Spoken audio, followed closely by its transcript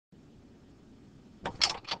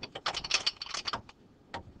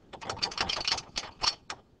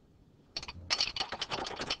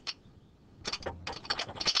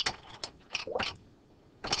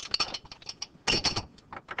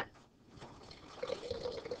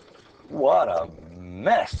What a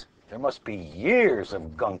mess. There must be years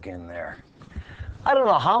of gunk in there. I don't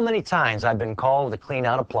know how many times I've been called to clean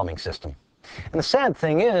out a plumbing system. And the sad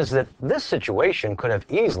thing is that this situation could have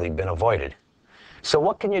easily been avoided. So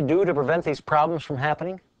what can you do to prevent these problems from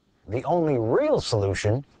happening? The only real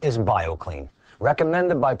solution is BioClean,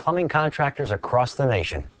 recommended by plumbing contractors across the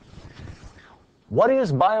nation. What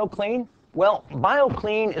is BioClean? Well,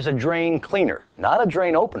 BioClean is a drain cleaner, not a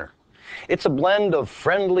drain opener. It's a blend of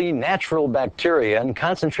friendly, natural bacteria and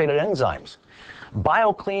concentrated enzymes.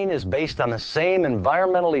 BioClean is based on the same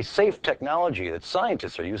environmentally safe technology that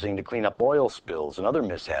scientists are using to clean up oil spills and other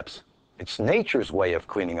mishaps. It's nature's way of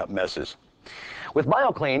cleaning up messes. With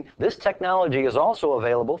BioClean, this technology is also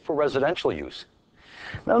available for residential use.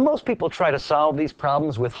 Now, most people try to solve these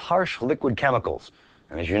problems with harsh liquid chemicals.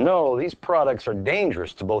 And as you know, these products are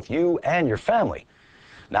dangerous to both you and your family.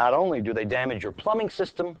 Not only do they damage your plumbing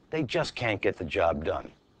system, they just can't get the job done.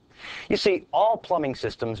 You see, all plumbing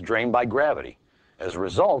systems drain by gravity. As a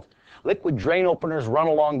result, liquid drain openers run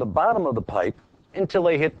along the bottom of the pipe until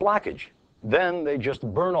they hit blockage. Then they just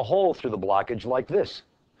burn a hole through the blockage like this,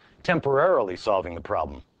 temporarily solving the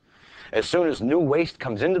problem. As soon as new waste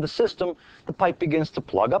comes into the system, the pipe begins to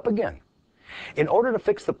plug up again. In order to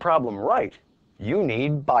fix the problem right, you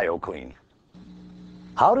need BioClean.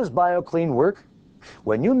 How does BioClean work?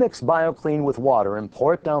 When you mix BioClean with water and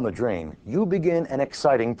pour it down the drain, you begin an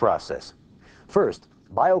exciting process. First,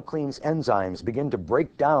 BioClean's enzymes begin to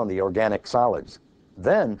break down the organic solids.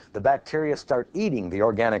 Then, the bacteria start eating the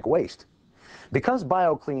organic waste. Because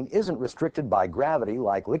BioClean isn't restricted by gravity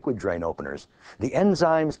like liquid drain openers, the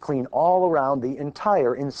enzymes clean all around the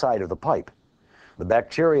entire inside of the pipe. The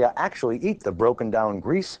bacteria actually eat the broken down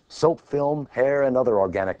grease, soap film, hair, and other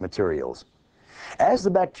organic materials. As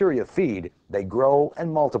the bacteria feed, they grow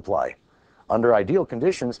and multiply. Under ideal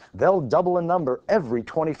conditions, they'll double in number every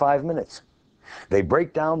 25 minutes. They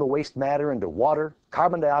break down the waste matter into water,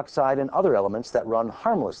 carbon dioxide, and other elements that run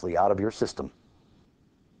harmlessly out of your system.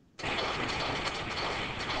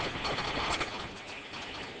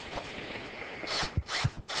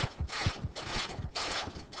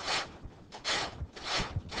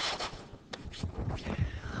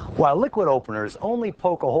 While liquid openers only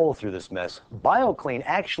poke a hole through this mess, BioClean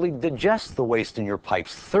actually digests the waste in your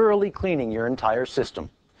pipes, thoroughly cleaning your entire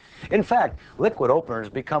system. In fact, liquid openers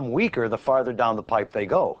become weaker the farther down the pipe they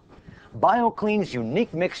go. BioClean's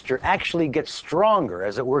unique mixture actually gets stronger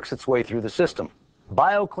as it works its way through the system.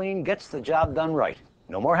 BioClean gets the job done right.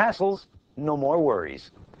 No more hassles, no more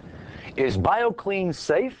worries. Is BioClean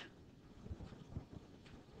safe?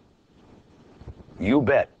 You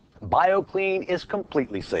bet. BioClean is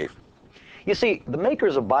completely safe. You see, the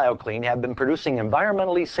makers of BioClean have been producing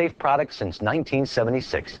environmentally safe products since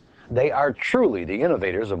 1976. They are truly the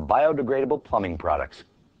innovators of biodegradable plumbing products.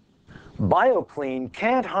 BioClean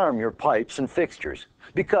can't harm your pipes and fixtures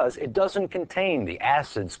because it doesn't contain the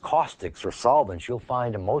acids, caustics, or solvents you'll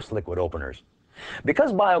find in most liquid openers.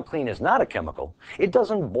 Because BioClean is not a chemical, it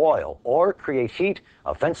doesn't boil or create heat,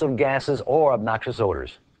 offensive gases, or obnoxious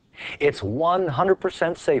odors. It's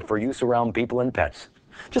 100% safe for use around people and pets.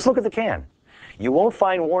 Just look at the can. You won't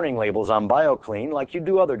find warning labels on BioClean like you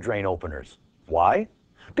do other drain openers. Why?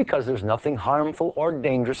 Because there's nothing harmful or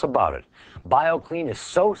dangerous about it. BioClean is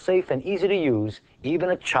so safe and easy to use,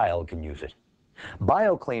 even a child can use it.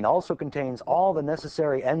 BioClean also contains all the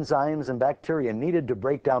necessary enzymes and bacteria needed to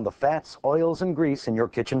break down the fats, oils, and grease in your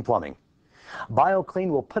kitchen plumbing. BioClean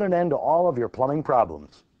will put an end to all of your plumbing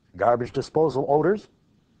problems. Garbage disposal odors,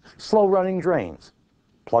 slow-running drains,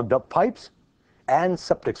 plugged-up pipes, and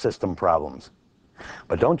septic system problems.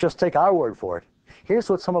 But don't just take our word for it. Here's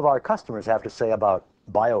what some of our customers have to say about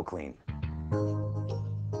BioClean.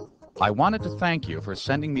 I wanted to thank you for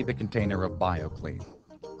sending me the container of BioClean.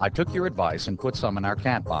 I took your advice and put some in our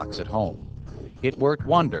cat box at home. It worked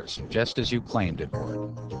wonders, just as you claimed it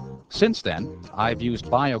would. Since then, I've used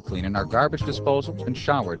BioClean in our garbage disposal and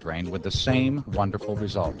shower drain with the same wonderful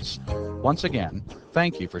results. Once again,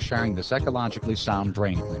 thank you for sharing this ecologically sound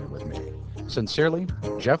drain cleaner with me. Sincerely,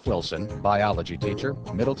 Jeff Wilson, biology teacher,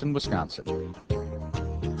 Middleton, Wisconsin.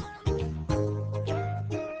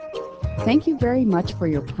 Thank you very much for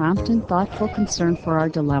your prompt and thoughtful concern for our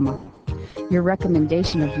dilemma. Your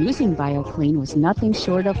recommendation of using BioClean was nothing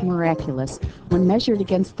short of miraculous when measured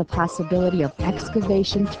against the possibility of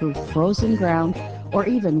excavation through frozen ground, or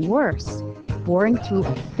even worse, boring through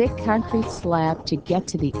a thick concrete slab to get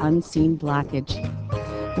to the unseen blockage.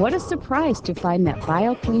 What a surprise to find that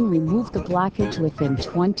BioClean removed the blockage within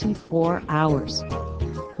 24 hours.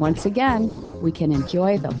 Once again, we can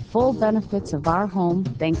enjoy the full benefits of our home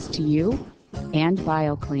thanks to you and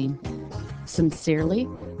BioClean. Sincerely,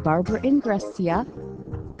 Barbara Ingressia,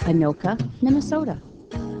 Anoka, Minnesota.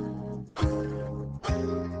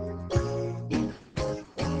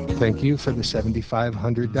 Thank you for the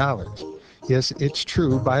 $7,500. Yes, it's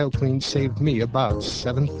true, BioClean saved me about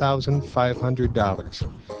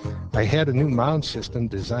 $7,500. I had a new mound system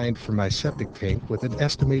designed for my septic tank with an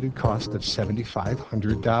estimated cost of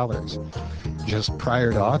 $7,500. Just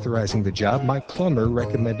prior to authorizing the job, my plumber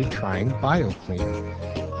recommended trying BioClean.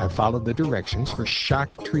 I followed the directions for shock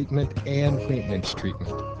treatment and maintenance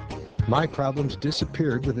treatment. My problems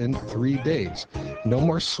disappeared within 3 days. No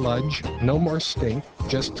more sludge, no more stink,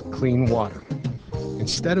 just clean water.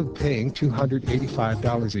 Instead of paying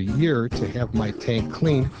 $285 a year to have my tank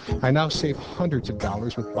clean, I now save hundreds of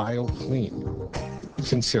dollars with BioClean.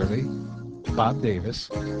 Sincerely, Bob Davis,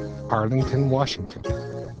 Arlington, Washington.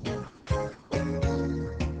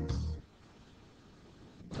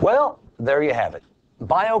 Well, there you have it.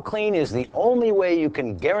 BioClean is the only way you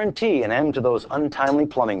can guarantee an end to those untimely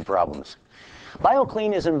plumbing problems.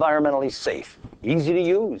 BioClean is environmentally safe, easy to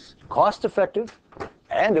use, cost-effective,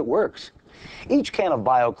 and it works. Each can of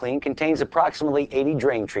BioClean contains approximately 80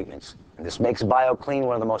 drain treatments. And this makes BioClean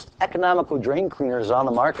one of the most economical drain cleaners on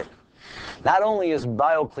the market. Not only is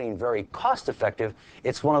BioClean very cost-effective,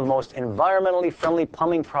 it's one of the most environmentally friendly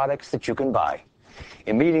plumbing products that you can buy.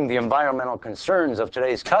 In meeting the environmental concerns of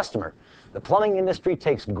today's customer, the plumbing industry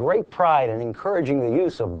takes great pride in encouraging the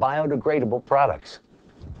use of biodegradable products.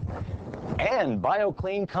 And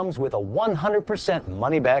BioClean comes with a 100%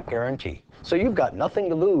 money-back guarantee, so you've got nothing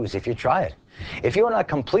to lose if you try it. If you're not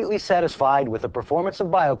completely satisfied with the performance of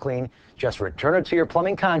BioClean, just return it to your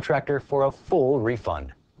plumbing contractor for a full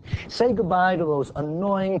refund. Say goodbye to those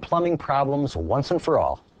annoying plumbing problems once and for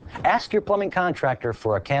all. Ask your plumbing contractor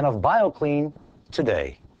for a can of BioClean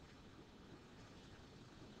today.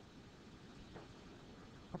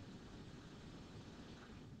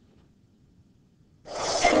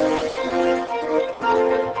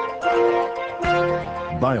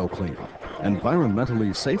 BioClean,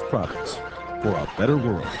 environmentally safe products for a better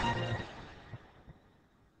world.